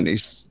is that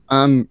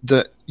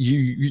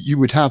you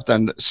would have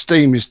then that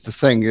steam is the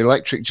thing.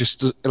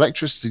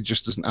 Electricity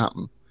just doesn't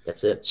happen.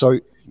 That's it. So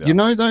you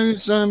know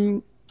those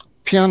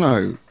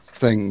piano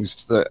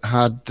things that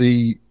had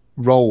the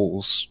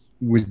rolls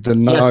with the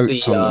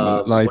notes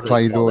on them, they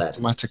played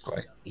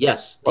automatically.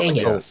 Yes, dang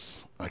it. Yes.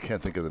 I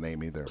can't think of the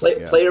name either.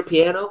 Player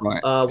piano?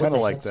 Right. Kind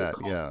of like that,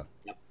 yeah.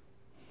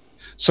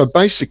 So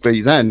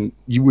basically then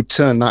you would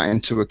turn that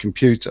into a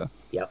computer.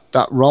 Yep.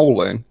 That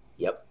rolling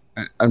Yep.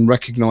 And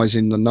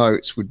recognizing the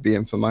notes would be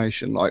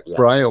information, like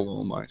Braille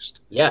almost.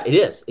 Yeah, it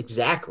is.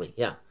 Exactly.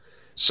 Yeah.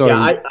 So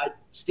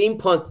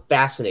steampunk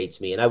fascinates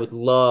me, and I would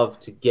love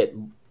to get.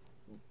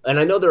 And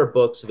I know there are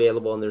books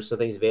available, and there's some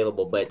things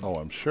available, but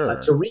I'm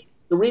sure to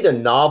read a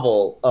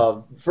novel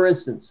of, for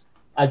instance,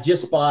 I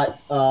just bought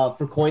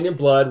for Coin and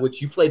Blood,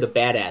 which you play the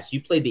badass.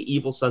 You play the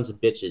evil sons of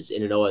bitches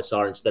in an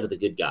OSR instead of the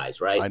good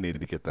guys, right? I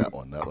needed to get that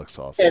one. That looks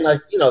awesome.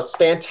 And it's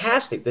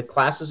fantastic. The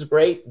classes are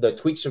great. The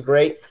tweaks are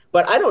great.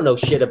 But I don't know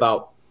shit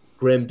about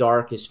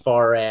Grimdark as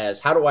far as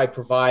how do I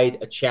provide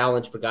a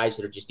challenge for guys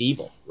that are just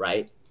evil,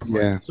 right?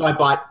 Yeah. So I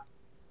bought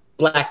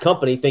Black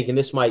Company thinking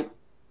this might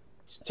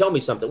tell me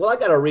something. Well, I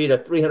got to read a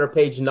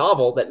 300-page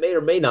novel that may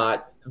or may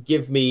not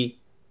give me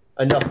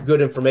enough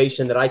good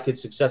information that I could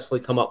successfully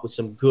come up with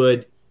some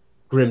good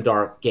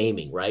Grimdark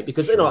gaming, right?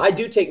 Because I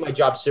do take my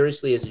job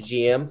seriously as a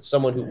GM,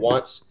 someone who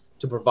wants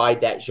to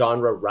provide that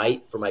genre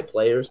right for my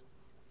players.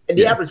 And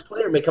the average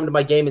player may come to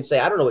my game and say,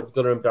 I don't know what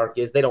Grimdark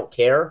is. They don't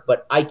care,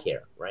 but I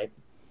care, right?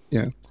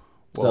 Yeah.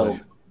 Well,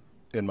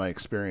 in my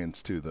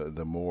experience too,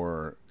 the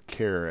more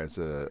care as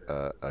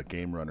a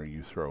game runner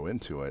you throw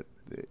into it,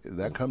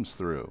 that comes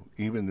through.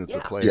 Even if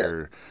the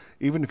player,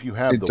 even if you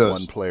have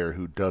one player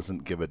who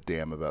doesn't give a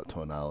damn about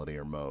tonality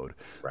or mode,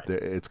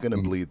 it's going to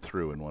bleed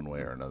through in one way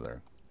or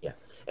another. Yeah,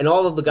 and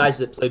all of the guys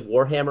that played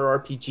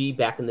Warhammer RPG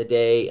back in the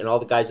day, and all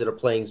the guys that are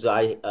playing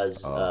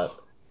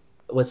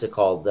what's it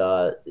called?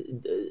 ZWEI.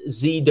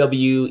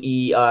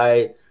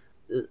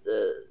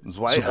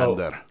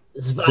 Zweihander.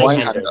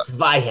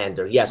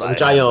 Zweihander. Yes,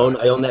 which I own.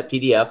 I own that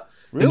PDF.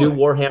 Really? The new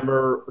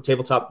Warhammer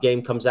tabletop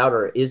game comes out,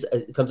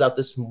 comes out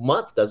this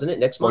month, doesn't it?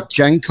 Next month?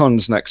 Gen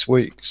Con's next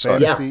week. So.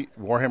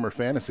 Warhammer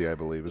Fantasy, I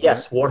believe.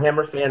 Yes,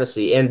 Warhammer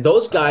Fantasy. And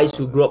those guys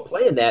who grew up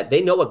playing that,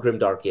 they know what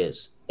Grimdark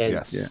is.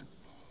 And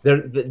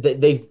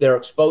they're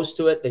exposed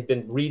to it. They've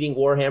been reading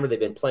Warhammer. They've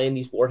been playing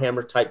these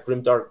Warhammer-type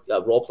Grimdark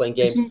role-playing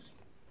games.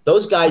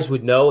 Those guys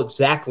would know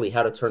exactly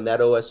how to turn that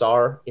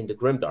OSR into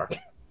Grimdark. Yeah.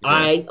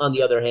 I, on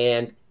the other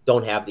hand,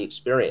 don't have the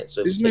experience.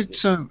 So isn't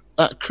it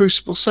at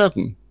Crucible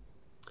 7?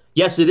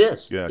 Yes, it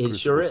is. Yeah, it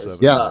sure is.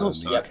 Yeah.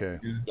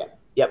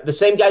 Yeah. The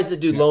same guys that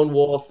do Lone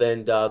Wolf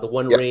and the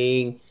One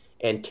Ring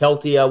and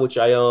Keltia, which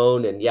I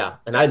own,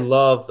 and I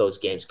love those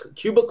games.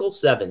 Cubicle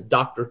 7,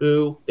 Doctor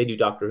Who. They do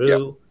Doctor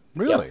Who.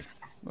 Really?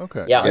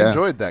 Okay. Yeah. I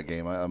enjoyed that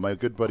game. My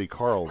good buddy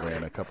Carl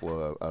ran a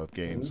couple of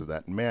games Mm-hmm. of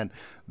that. And man,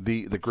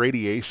 the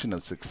gradation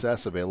of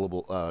success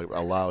available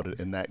allowed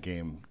in that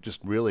game just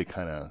really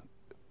kind of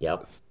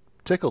Yep.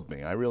 tickled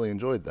me. I really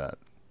enjoyed that.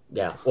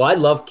 Yeah. Well, I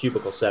love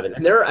Cubicle 7.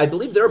 And I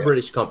believe they're a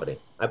British company.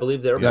 I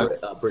believe they're Yeah.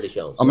 British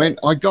owned. I mean,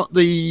 I got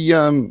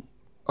the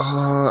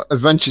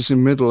Adventures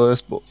in Middle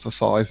Earth book for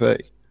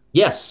 5e.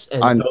 Yes,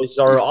 and And those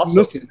are also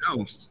nothing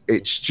else.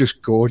 It's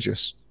just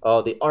gorgeous.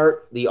 oh, the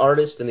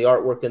artist and the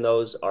artwork in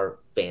those are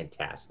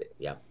fantastic.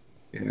 Yeah.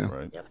 Yeah,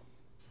 Right.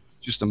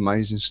 just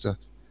amazing stuff.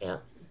 Yeah.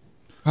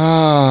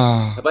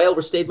 Ah, Have I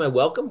overstayed my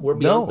welcome? We're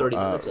beyond No, 30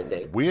 minutes, I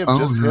think. we have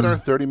just hit our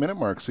 30-minute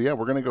mark. So yeah,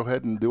 we're going to go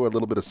ahead and do a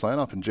little bit of sign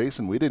off. And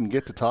Jason, we didn't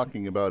get to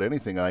talking about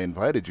anything I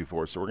invited you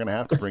for, so we're going to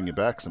have to bring you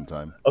back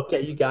sometime.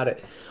 Okay, you got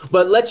it.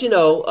 But let you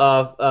know,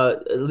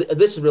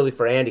 this is really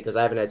for Andy because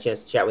I haven't had a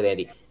chance to chat with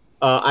Andy.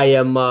 I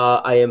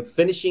am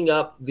finishing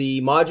up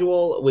the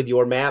module with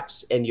your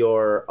maps and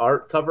your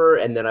art cover,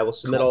 and then I will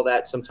submit all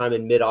that sometime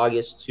in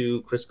mid-August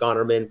to Chris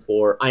Gonerman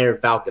for Iron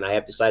Falcon. I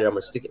have decided I'm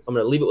going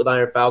to leave it with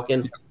Iron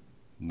Falcon.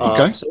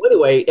 Okay. So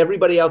anyway,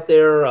 everybody out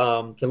there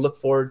can look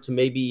forward to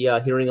maybe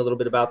hearing a little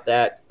bit about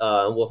that.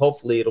 Well,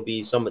 hopefully it'll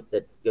be something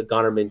that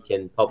Gonerman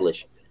can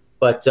publish.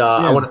 But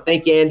I want to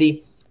thank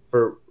Andy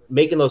for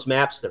making those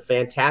maps. They're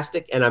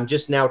fantastic, and I'm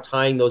just now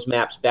tying those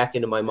maps back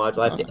into my module.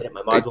 I have to edit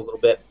my module a little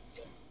bit.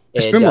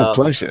 It's been my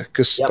pleasure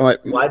because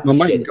my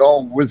main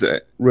goal with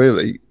it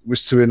really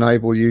was to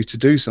enable you to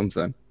do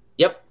something.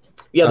 Yep.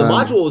 Yeah, the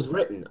module was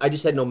written. I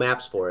just had no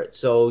maps for it.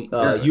 So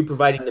you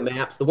providing the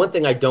maps. The one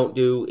thing I don't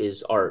do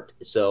is art.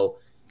 So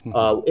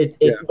but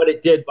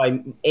it did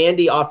by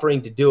Andy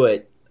offering to do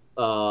it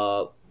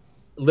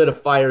lit a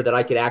fire that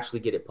I could actually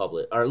get it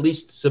published, or at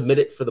least submit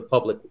it for the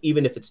public,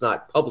 even if it's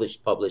not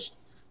published.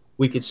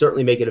 We could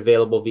certainly make it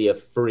available via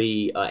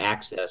free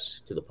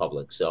access to the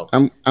public. So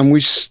and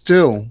we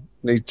still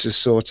need to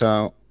sort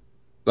out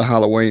the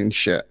Halloween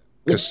shit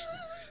because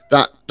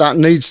that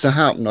needs to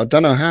happen. I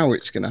don't know how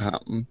it's going to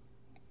happen.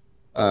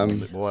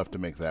 We'll have to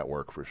make that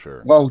work for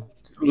sure. Well,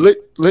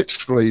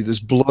 literally,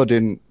 there's blood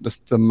in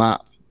the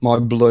map. My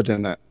blood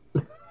in it.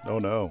 Oh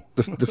no!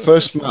 The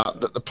first map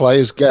that the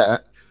players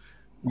get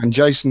when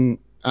Jason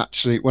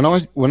actually when I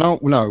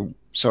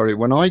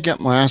get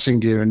my ass in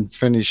gear and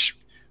finish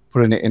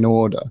putting it in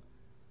order,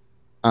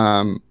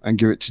 and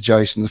give it to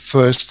Jason, the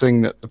first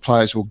thing that the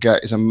players will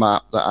get is a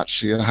map that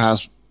actually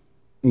has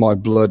my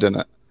blood in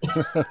it.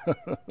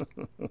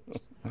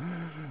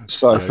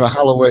 So for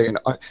Halloween,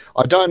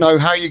 I don't know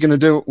how you're going to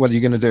do it, whether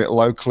you're going to do it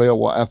locally or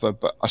whatever,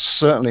 but I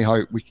certainly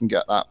hope we can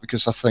get that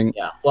because I think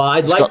well,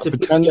 I'd like to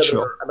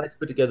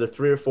put together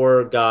 3 or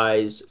 4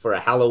 guys for a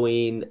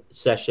Halloween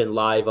session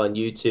live on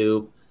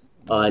YouTube.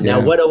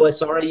 Now, what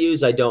OSR I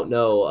use, I don't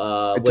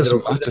know. It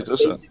doesn't matter,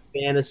 does it?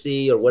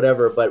 Fantasy or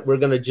whatever, but we're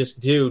going to just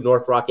do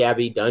North Rock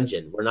Abbey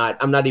Dungeon.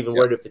 I'm not even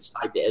worried if it's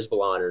tied to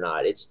Esbalon or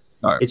not. It's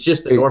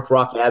just the North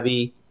Rock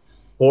Abbey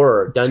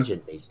horror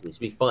dungeon, basically. It's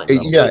be fun.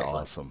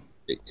 Awesome.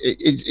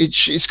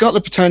 It's got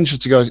the potential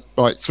to go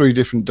like 3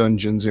 different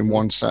dungeons in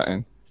one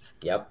setting.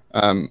 Yep.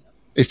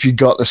 If you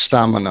got the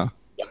stamina.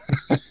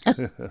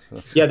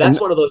 Yeah,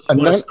 that's one of those you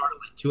want to start at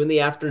like 2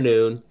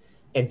 p.m.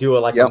 and do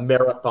a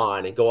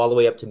marathon and go all the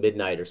way up to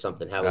midnight or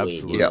something.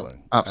 Halloween.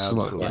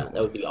 Absolutely. Yeah,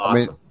 that would be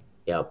awesome.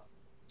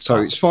 So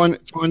it's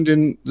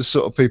finding the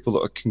sort of people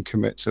that can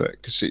commit to it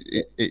because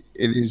it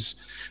is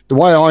the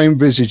way I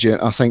envisage it.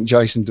 I think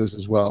Jason does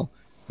as well.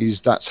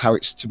 That's how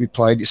it's to be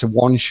played. It's a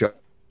one shot.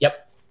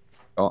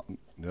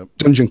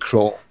 Dungeon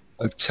crawl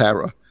of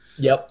terror.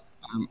 Yep.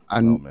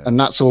 And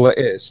that's all it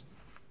is.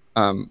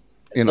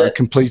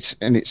 Complete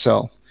in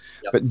itself.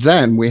 Yep. But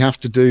then we have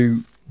to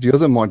do the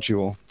other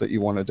module that you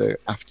want to do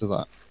after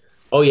that.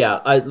 Oh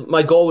yeah,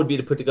 my goal would be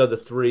to put together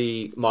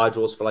 3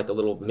 modules for like a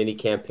little mini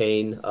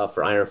campaign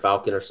for Iron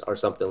Falcon or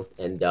something.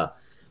 And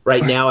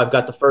right now I've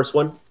got the first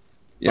one.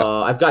 Yeah.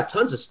 I've got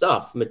tons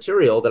of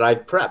material that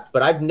I've prepped,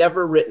 but I've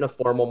never written a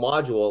formal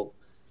module.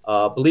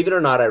 Believe it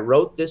or not, I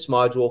wrote this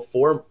module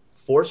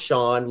for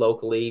Sean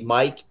locally,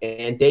 Mike,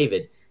 and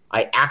David.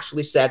 I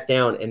actually sat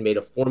down and made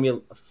a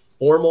formal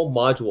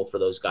module for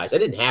those guys. I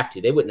didn't have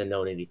to; they wouldn't have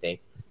known anything.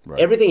 Right.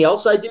 Everything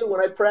else I do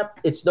when I prep,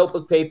 it's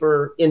notebook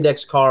paper,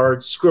 index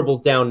cards,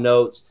 scribbled down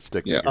notes.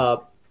 Sticky.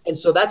 And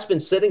so that's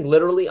been sitting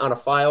literally on a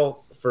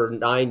file for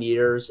 9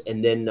 years.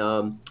 And then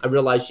I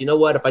realized, you know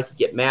what? If I could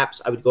get maps,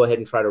 I would go ahead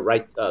and try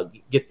to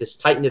get this,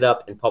 tighten it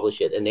up, and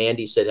publish it. And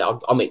Andy said,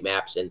 I'll make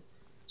maps. And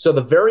so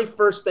the very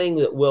first thing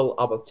that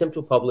I'll attempt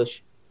to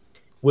publish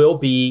will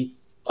be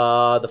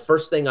the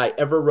first thing I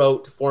ever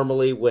wrote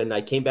formally when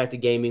I came back to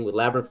gaming with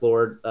Labyrinth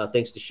Lord,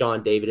 thanks to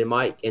Sean, David, and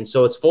Mike. And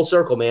so it's full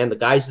circle, man. The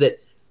guys that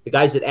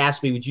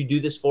asked me, would you do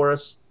this for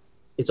us?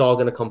 It's all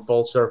going to come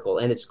full circle.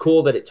 And it's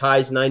cool that it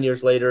ties 9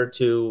 years later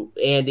to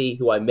Andy,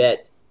 who I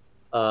met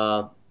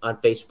on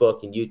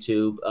Facebook and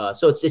YouTube.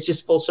 So it's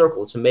just full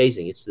circle. It's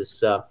amazing. It's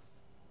this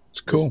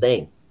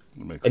thing.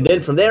 And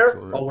then from there,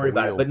 I'll worry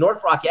about it. But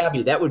North Rock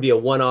Abbey, that would be a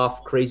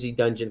one-off crazy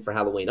dungeon for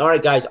Halloween. All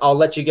right, guys, I'll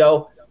let you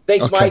go.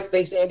 Thanks, Mike.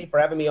 Thanks, Andy, for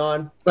having me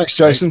on. Thanks,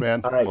 Jason.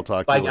 Thanks, man. All right. We'll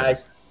talk to you later. Bye,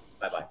 guys.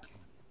 Bye-bye.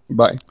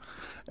 Bye.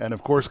 And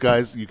of course,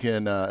 guys, you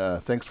can.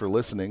 Thanks for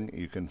listening.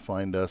 You can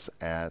find us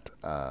at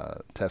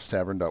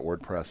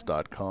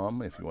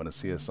tefstavern.wordpress.com. If you want to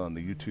see us on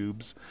the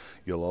YouTubes,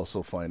 you'll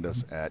also find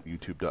us at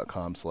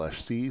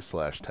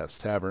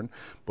youtube.com/c/tefstavern.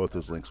 Both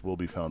those links will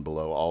be found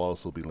below. I'll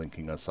also be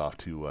linking us off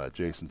to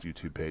Jason's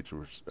YouTube page,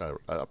 which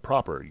a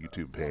proper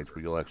YouTube page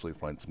where you'll actually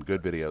find some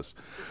good videos,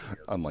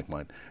 unlike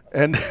mine.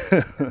 And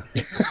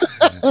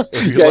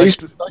if you Yeah, he's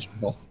to,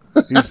 professional.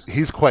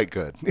 he's quite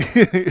good.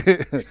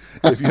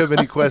 If you have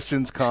any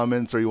questions,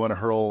 comments, or you want to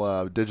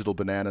hurl digital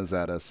bananas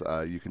at us,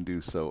 you can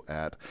do so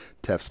at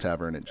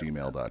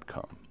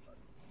tefstavern@gmail.com.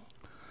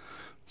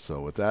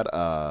 So with that,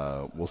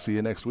 we'll see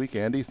you next week.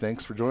 Andy,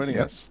 thanks for joining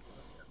us.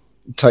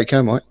 Take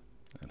care, Mike.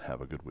 And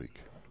have a good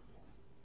week.